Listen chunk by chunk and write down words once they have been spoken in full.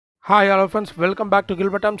Hi hello friends, welcome back to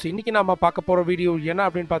Gilbert Terms. இன்னைக்கு நாம பார்க்க போற வீடியோ என்ன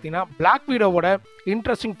அப்படினு பாத்தீங்கன்னா Black Widowவோட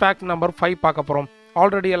இன்ட்ரஸ்டிங் ஃபேக்ட் நம்பர் 5 பார்க்க போறோம்.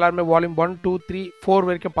 ஆல்ரெடி எல்லாரும் வால்யூம் 1 2 3 4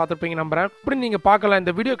 வரைக்கும் பார்த்திருப்பீங்க நம்புறேன். இப்படி நீங்க பார்க்கலாம்.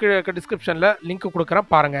 இந்த வீடியோ கீழ டிஸ்கிரிப்ஷன்ல லிங்க் கொடுக்கறேன்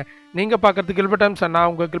பாருங்க. நீங்க பார்க்கிறது Gilbert Terms. நான்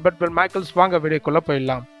உங்க Gilbert Bell Michaels. வாங்க வீடியோக்குள்ள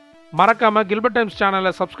போயிடலாம். மறக்காம Gilbert Terms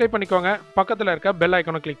சேனலை சப்ஸ்கிரைப் பண்ணிக்கோங்க. பக்கத்துல இருக்க பெல்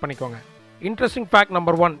ஐகானை கிளிக் பண்ணிக்கோங்க. இன்ட்ரஸ்டிங் ஃபேக்ட்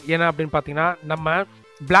நம்பர் 1 என்ன அப்படினு பாத்தீங்கன்னா நம்ம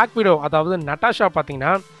Black Widow அதாவது நட்டாஷா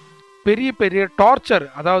பாத்தீங்கன்னா பெரிய டார்ச்சர்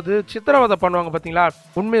அதாவது சித்திரவதை பண்ணுவாங்க பார்த்தீங்களா,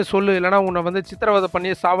 உண்மையை சொல்லு இல்லைனா உன்னை வந்து சித்திரவதை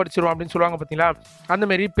பண்ணி சாவடிச்சிரும் அப்படின்னு சொல்லுவாங்க பார்த்தீங்களா, அந்த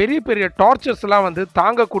மாதிரி பெரிய டார்ச்சர்ஸ்லாம் வந்து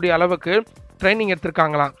தாங்கக்கூடிய அளவுக்கு ட்ரைனிங்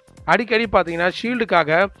எடுத்திருக்காங்களாம். அடிக்கடி பார்த்தீங்கன்னா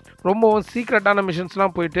ஷீல்டுக்காக ரொம்பவும் சீக்ரெட்டான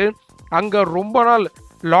மிஷன்ஸ்லாம் போயிட்டு அங்கே ரொம்ப நாள்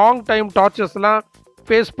லாங் டைம் டார்ச்சர்ஸ்லாம்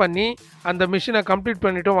ஃபேஸ் பண்ணி அந்த மிஷினை கம்ப்ளீட்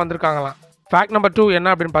பண்ணிட்டும் வந்திருக்காங்களாம். ஃபேக்ட் நம்பர் 2 என்ன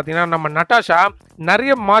அப்படின்னு பார்த்தீங்கன்னா நம்ம நட்டாஷா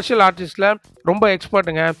நிறைய மார்ஷியல் ஆர்டிஸ்டில் ரொம்ப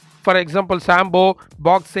எக்ஸ்பர்ட்டுங்க. For example சாம்போ,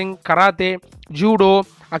 boxing, karate, judo,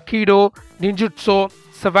 அக்கீடோ, நிஞ்சுட்சோ,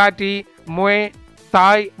 சவாட்டி, முவே,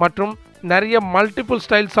 தாய் மற்றும் நிறைய மல்டிபிள்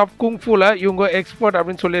ஸ்டைல்ஸ் ஆஃப் குங்ஃபூவில் இவங்க எக்ஸ்பர்ட்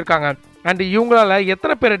அப்படின்னு சொல்லியிருக்காங்க. அண்ட் இவங்களால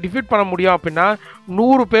எத்தனை பேரை டிஃபீட் பண்ண முடியும் அப்படின்னா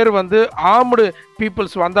 100 பேர் வந்து ஆர்ம்டு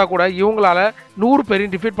பீப்புள்ஸ் வந்தால் கூட இவங்களால 100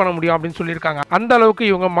 பேரையும் டிஃபீட் பண்ண முடியும் அப்படின்னு சொல்லியிருக்காங்க. அந்த அளவுக்கு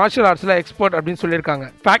இவங்க மார்ஷியல் ஆர்ட்ஸில் எக்ஸ்பர்ட் அப்படின்னு சொல்லியிருக்காங்க.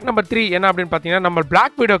 ஃபேக்ட் நம்பர் 3 என்ன அப்படின்னு பார்த்தீங்கன்னா நம்ம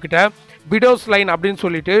Black Widow கிட்ட விடோஸ் லைன் அப்படின்னு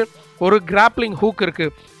சொல்லிட்டு ஒரு கிராப்ளிங் ஹூக்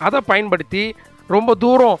இருக்குது. அதை பயன்படுத்தி ரொம்ப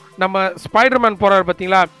தூரம் நம்ம ஸ்பைடர்மேன் போகிறாரு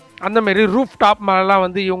பார்த்தீங்களா, அந்தமாரி ரூஃப் டாப் மேலாம்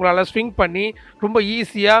வந்து இவங்களால ஸ்விங் பண்ணி ரொம்ப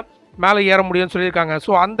ஈஸியாக மேலே ஏற முடியும்னு சொல்லியிருக்காங்க.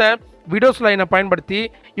 ஸோ அந்த விடோஸ் லைனை பயன்படுத்தி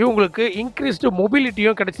இவங்களுக்கு இன்க்ரீஸ்டு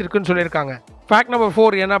மொபிலிட்டியும் கிடைச்சிருக்குன்னு சொல்லியிருக்காங்க. ஃபேக்ட் நம்பர்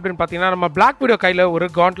 4 என்ன அப்படின்னு பார்த்தீங்கன்னா நம்ம Black Widow கையில் ஒரு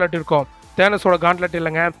காண்ட்லெட் இருக்கும். தேனஸோட காண்ட்லெட்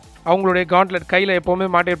இல்லைங்க, அவங்களுடைய காண்ட்லெட் கையில் எப்போவுமே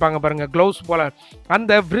மாட்டியிருப்பாங்க பாருங்கள், க்ளவுஸ் போல்.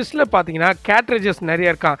 அந்த பிரிஸ்டில் பார்த்தீங்கன்னா கேட்ரேஜஸ்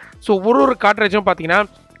நிறைய இருக்கான். ஸோ ஒரு காட்ரேஜும் பார்த்தீங்கன்னா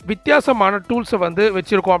வித்தியாசமான டூல்ஸை வந்து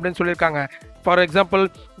வச்சுருக்கோம் அப்படின்னு சொல்லியிருக்காங்க. ஃபார் எக்ஸாம்பிள்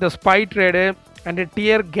இந்த spy trade and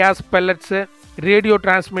dear case pellets, radio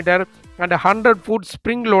transmitter and 100 food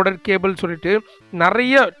spring loader cable சொல்லிட்டு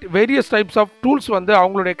நிறைய வேரியஸ் டைப்ஸ் ஆஃப் டூல்ஸ் வந்து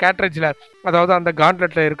அவங்களுடைய கேட்ரேஜில் அதாவது அந்த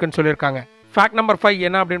காண்ட்லெட்டில் இருக்குன்னு சொல்லியிருக்காங்க. ஃபேக்ட் நம்பர் 5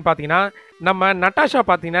 என்ன அப்படின்னு பார்த்தீங்கன்னா நம்ம நட்டாஷா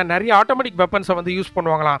பார்த்தீங்கன்னா நிறைய ஆட்டோமேட்டிக் வெப்பன்ஸை வந்து யூஸ்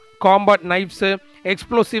பண்ணுவாங்களாம். காம்பேட் நைஃப்ஸு,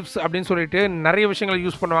 எக்ஸ்ப்ளோசிவ்ஸ் அப்படின்னு சொல்லிட்டு நிறைய விஷயங்கள்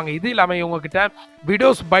யூஸ் பண்ணுவாங்க. இது இல்லாமல் இவங்ககிட்ட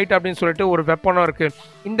விடோஸ் பைட் அப்படின்னு சொல்லிட்டு ஒரு வெப்பனும் இருக்குது.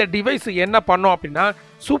 இந்த டிவைஸ் என்ன பண்ணும் அப்படின்னா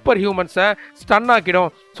சூப்பர் ஹியூமன்ஸை ஸ்டன்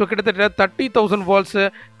ஆக்கிடும். ஸோ கிட்டத்தட்ட 30,000 வோல்ட்ஸு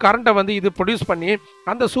கரண்ட்டை வந்து இது ப்ரொடியூஸ் பண்ணி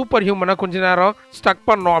அந்த சூப்பர் ஹியூமனை கொஞ்ச நேரம் ஸ்டக்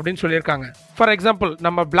பண்ணோம் அப்படின்னு சொல்லியிருக்காங்க. ஃபார் எக்ஸாம்பிள்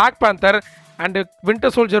நம்ம Black Panther and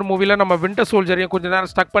winter soldier மூவியில் நம்ம வின்டர் சோல்ஜரையும் கொஞ்சம்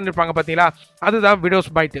நேரம் ஸ்டக் பண்ணியிருப்பாங்க பார்த்தீங்களா, அதுதான்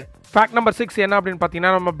விடோஸ் பைட்டு. ஃபேக்ட் நம்பர் 6 என்ன அப்படின்னு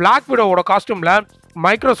பார்த்தீங்கன்னா நம்ம Black Widowவோட காஸ்டியூமில்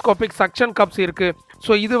மைக்ரோஸ்கோபிக் சக்ஷன் கப்ஸ் இருக்குது.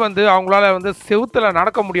 ஸோ இது வந்து அவங்களால வந்து செவுத்தில்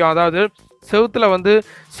நடக்க முடியும், அதாவது செவுத்தில் வந்து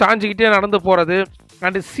சாஞ்சிக்கிட்டே நடந்து போகிறது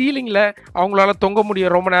அண்டு சீலிங்கில் அவங்களால தொங்க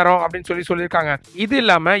முடியும் ரொம்ப நேரம் அப்படின்னு சொல்லியிருக்காங்க. இது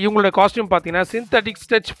இல்லாமல் இவங்களோட காஸ்டியூம் பார்த்தீங்கன்னா சிந்தட்டிக்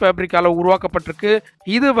ஸ்டெச் ஃபேப்ரிக்கால் உருவாக்கப்பட்டிருக்கு.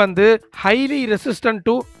 இது வந்து highly resistant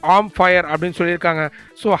to arm fire அப்படின்னு சொல்லியிருக்காங்க.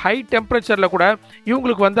 ஸோ ஹை டெம்பரேச்சரில் கூட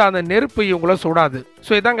இவங்களுக்கு வந்து அந்த நெருப்பு இவங்கள சுடாது.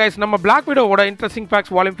 ஸோ இதான் கைஸ் நம்ம Black Widowவோட இன்ட்ரெஸ்டிங்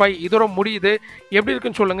ஃபேக்ட்ஸ் வால்யூம் 5 இதோட முடியுது. எப்படி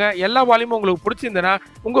இருக்குன்னு சொல்லுங்கள். எல்லா வால்யூமும் உங்களுக்கு பிடிச்சிருந்ததுன்னா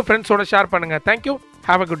உங்கள் ஃப்ரெண்ட்ஸோட ஷேர் பண்ணுங்கள். Thank you,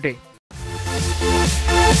 have a good day.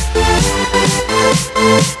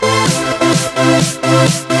 We'll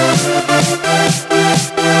be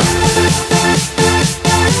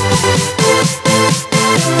right back.